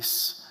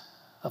grace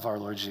of our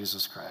Lord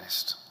Jesus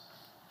Christ,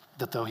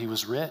 that though he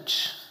was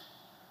rich,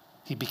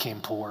 he became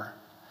poor,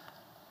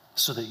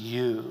 so that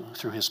you,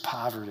 through his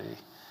poverty,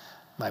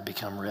 might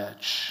become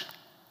rich.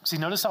 See,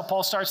 notice how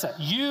Paul starts that.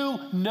 You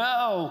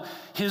know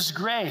his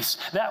grace.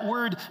 That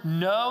word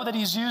know that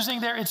he's using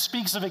there, it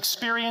speaks of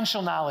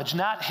experiential knowledge,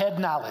 not head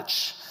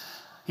knowledge.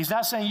 He's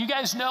not saying, you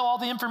guys know all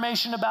the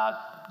information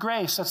about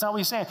grace. That's not what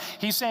he's saying.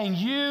 He's saying,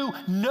 you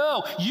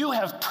know, you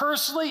have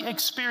personally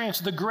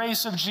experienced the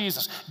grace of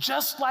Jesus,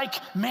 just like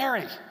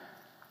Mary.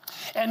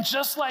 And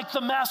just like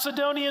the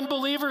Macedonian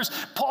believers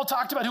Paul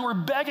talked about who were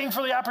begging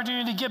for the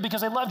opportunity to give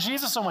because they love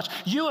Jesus so much,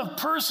 you have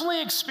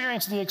personally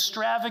experienced the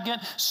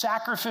extravagant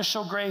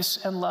sacrificial grace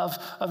and love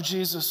of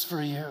Jesus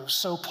for you.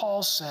 So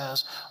Paul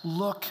says,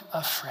 look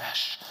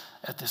afresh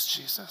at this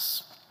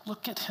Jesus.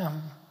 Look at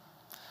him.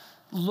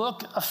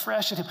 Look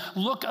afresh at him.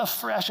 Look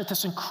afresh at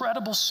this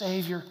incredible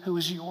Savior who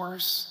is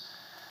yours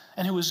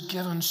and who has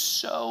given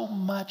so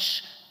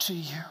much to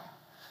you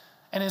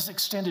and has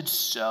extended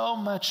so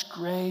much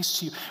grace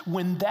to you.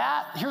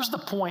 Here's the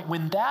point,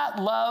 when that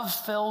love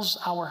fills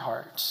our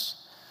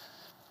hearts,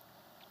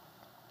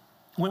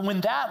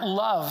 when that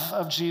love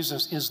of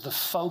Jesus is the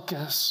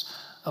focus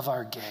of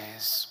our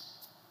gaze,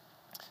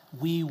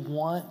 we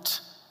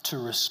want to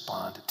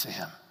respond to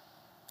him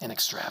in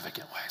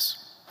extravagant ways.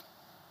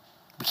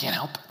 We can't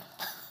help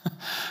it.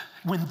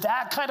 When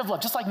that kind of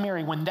love, just like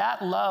Mary, when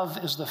that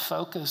love is the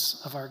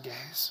focus of our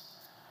gaze,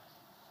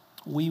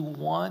 we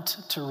want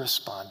to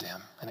respond to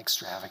him in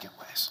extravagant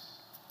ways.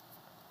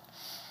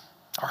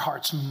 Our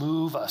hearts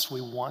move us. We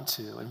want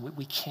to, and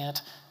we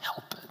can't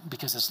help it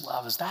because his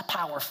love is that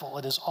powerful.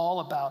 It is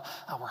all about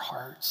our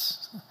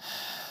hearts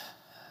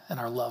and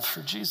our love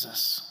for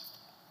Jesus.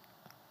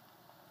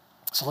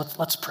 So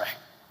let's pray.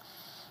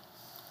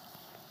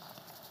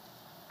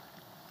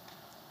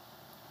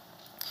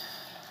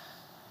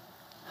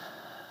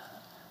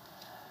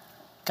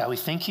 God, we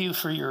thank you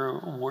for your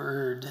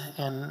word,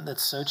 and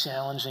that's so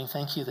challenging.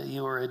 Thank you that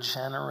you are a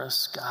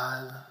generous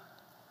God.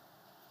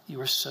 You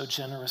are so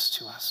generous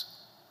to us.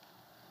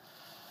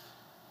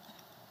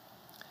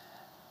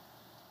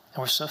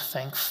 And we're so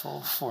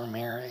thankful for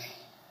Mary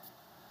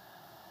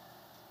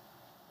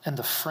and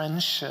the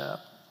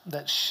friendship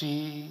that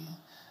she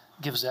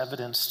gives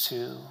evidence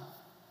to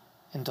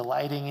in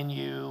delighting in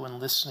you and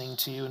listening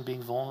to you and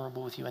being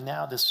vulnerable with you. And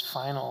now this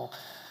final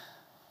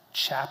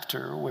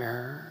chapter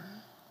where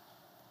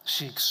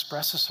she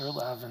expresses her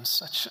love in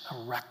such a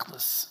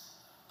reckless,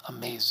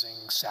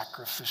 amazing,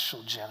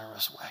 sacrificial,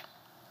 generous way.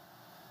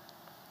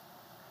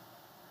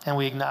 And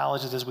we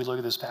acknowledge that as we look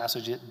at this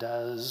passage, it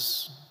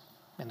does,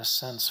 in a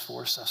sense,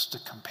 force us to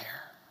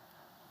compare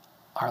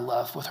our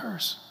love with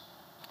hers.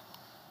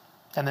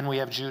 And then we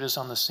have Judas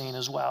on the scene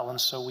as well.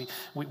 And so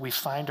we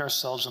find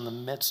ourselves in the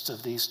midst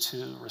of these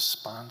two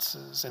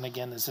responses. And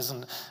again,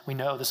 we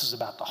know this is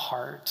about the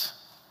heart.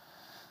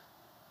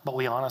 But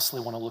we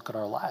honestly want to look at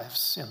our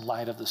lives in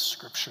light of the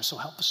scripture. So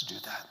help us do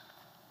that.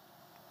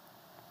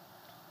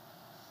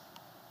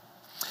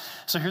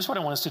 So here's what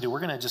I want us to do.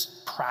 We're going to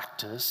just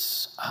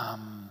practice,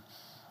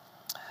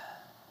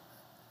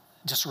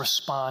 just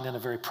respond in a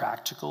very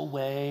practical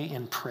way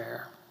in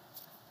prayer.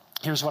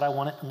 Here's what I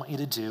want you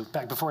to do.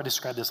 Before I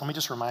describe this, let me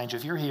just remind you,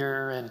 if you're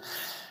here and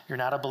you're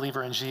not a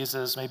believer in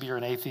Jesus, maybe you're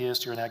an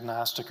atheist, you're an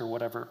agnostic or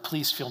whatever,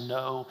 please feel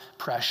no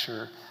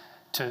pressure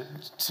to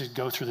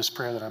go through this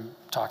prayer that I'm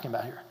talking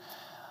about here.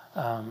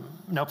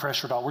 No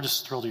pressure at all. We're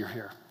just thrilled you're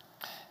here.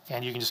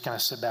 And you can just kind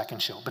of sit back and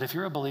chill. But if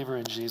you're a believer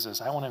in Jesus,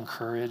 I want to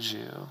encourage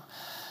you.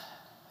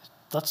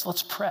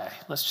 Let's pray.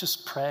 Let's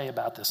just pray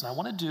about this. And I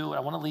want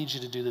to lead you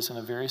to do this in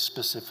a very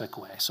specific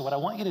way. So what I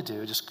want you to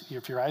do, just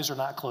if your eyes are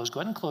not closed, go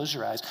ahead and close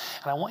your eyes.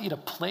 And I want you to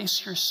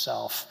place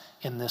yourself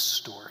in this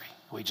story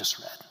we just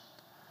read.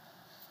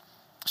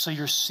 So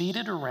you're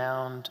seated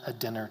around a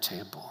dinner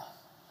table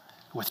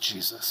with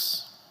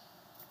Jesus.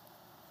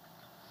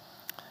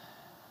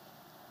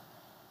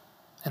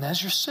 And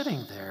as you're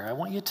sitting there, I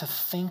want you to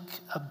think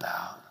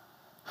about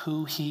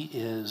who he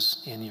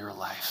is in your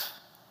life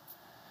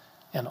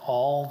and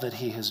all that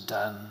he has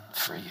done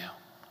for you.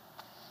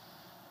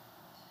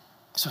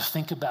 So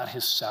think about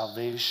his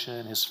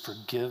salvation, his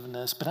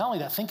forgiveness, but not only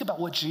that, think about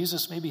what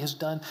Jesus maybe has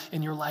done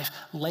in your life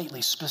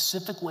lately,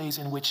 specific ways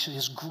in which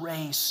his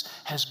grace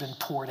has been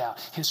poured out,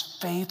 his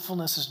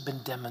faithfulness has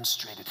been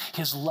demonstrated,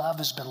 his love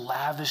has been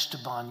lavished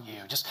upon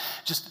you.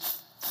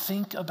 Just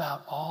Think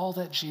about all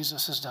that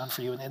Jesus has done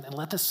for you, and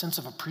let this sense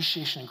of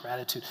appreciation and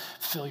gratitude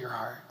fill your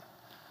heart.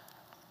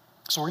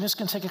 So we're just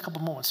going to take a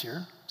couple moments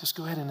here. Just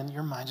go ahead and in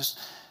your mind, just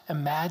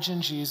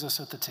imagine Jesus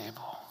at the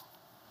table.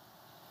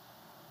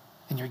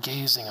 And you're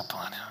gazing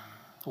upon him.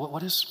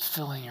 What is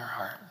filling your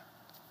heart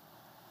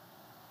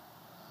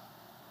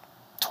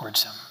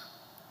towards him?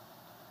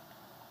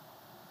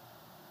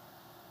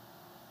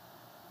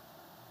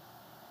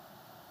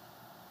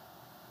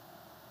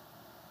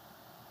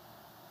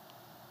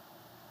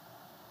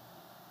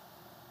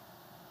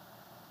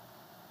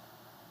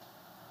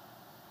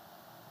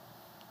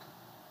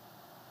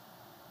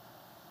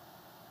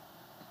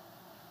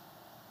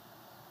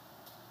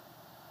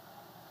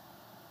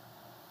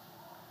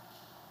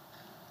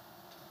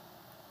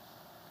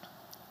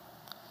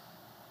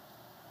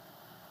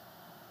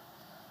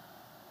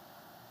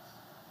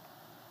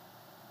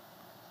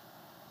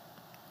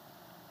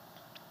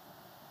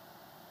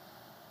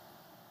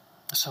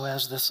 So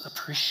as this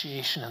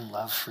appreciation and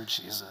love for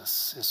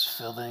Jesus is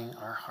filling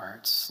our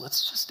hearts,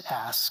 let's just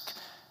ask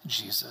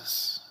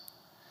Jesus,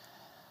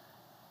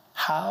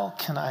 how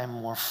can I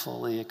more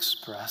fully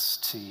express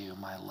to you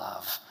my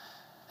love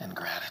and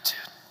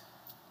gratitude?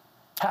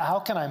 How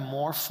can I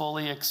more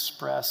fully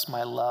express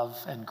my love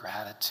and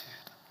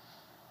gratitude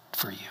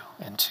for you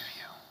and to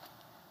you?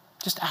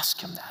 Just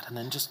ask him that and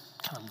then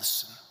just kind of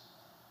listen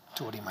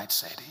to what he might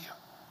say to you.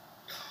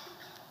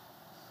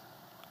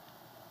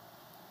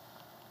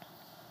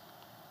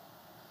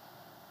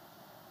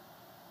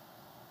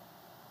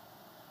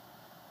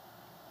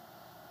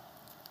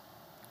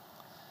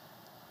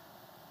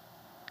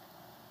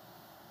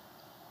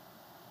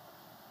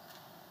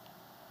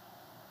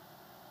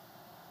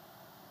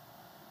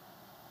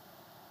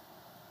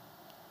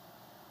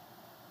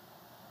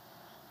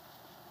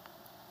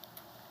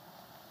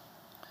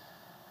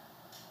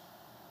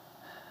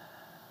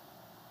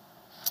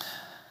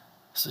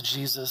 So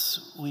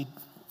Jesus,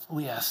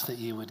 we ask that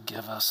you would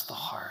give us the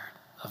heart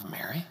of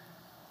Mary.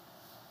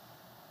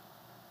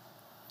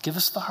 Give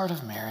us the heart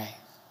of Mary.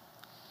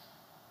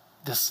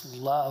 This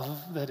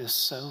love that is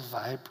so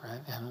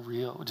vibrant and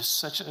real, just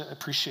such an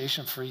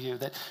appreciation for you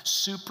that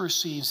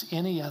supersedes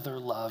any other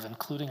love,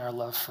 including our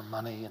love for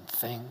money and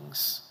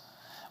things.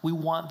 We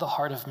want the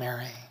heart of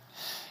Mary.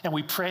 And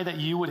we pray that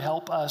you would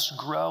help us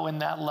grow in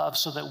that love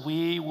so that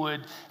we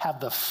would have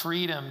the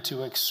freedom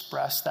to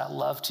express that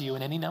love to you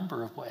in any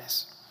number of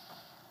ways.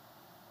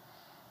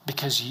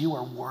 Because you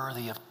are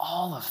worthy of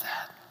all of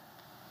that.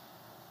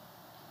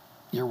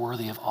 You're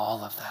worthy of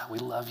all of that. We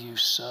love you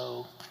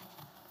so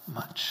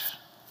much.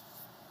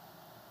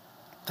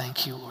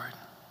 Thank you, Lord.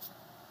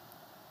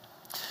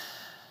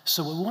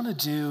 So what we want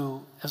to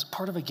do as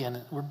part of,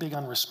 again, we're big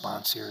on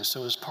response here.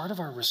 So as part of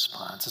our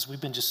response, as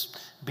we've been just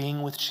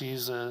being with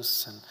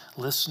Jesus and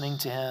listening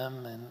to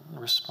him and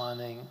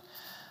responding,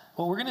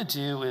 what we're going to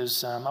do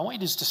is I want you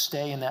just to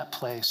stay in that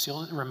place.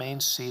 You'll remain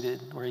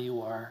seated where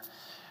you are.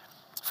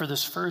 For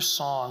this first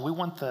song, we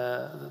want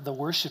the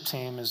worship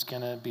team is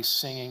going to be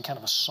singing kind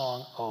of a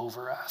song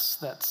over us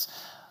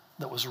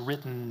that was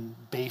written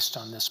based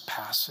on this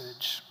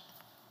passage.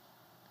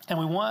 And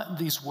we want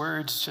these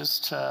words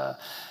just to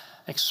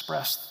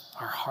express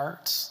our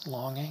heart's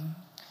longing,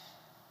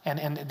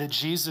 and that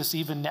Jesus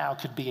even now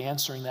could be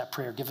answering that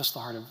prayer. Give us the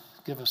heart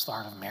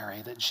of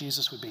Mary. That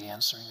Jesus would be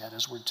answering that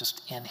as we're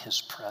just in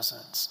his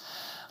presence,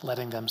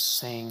 letting them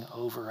sing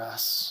over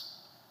us.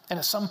 And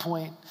at some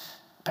point,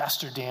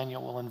 Pastor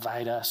Daniel will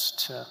invite us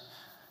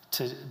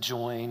to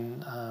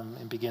join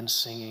and begin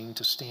singing,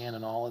 to stand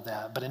and all of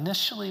that. But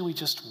initially, we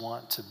just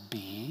want to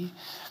be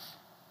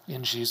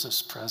in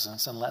Jesus'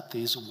 presence and let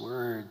these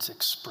words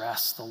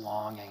express the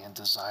longing and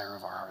desire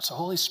of our hearts. So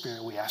Holy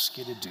Spirit, we ask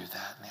you to do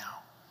that now.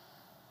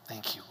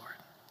 Thank you, Lord.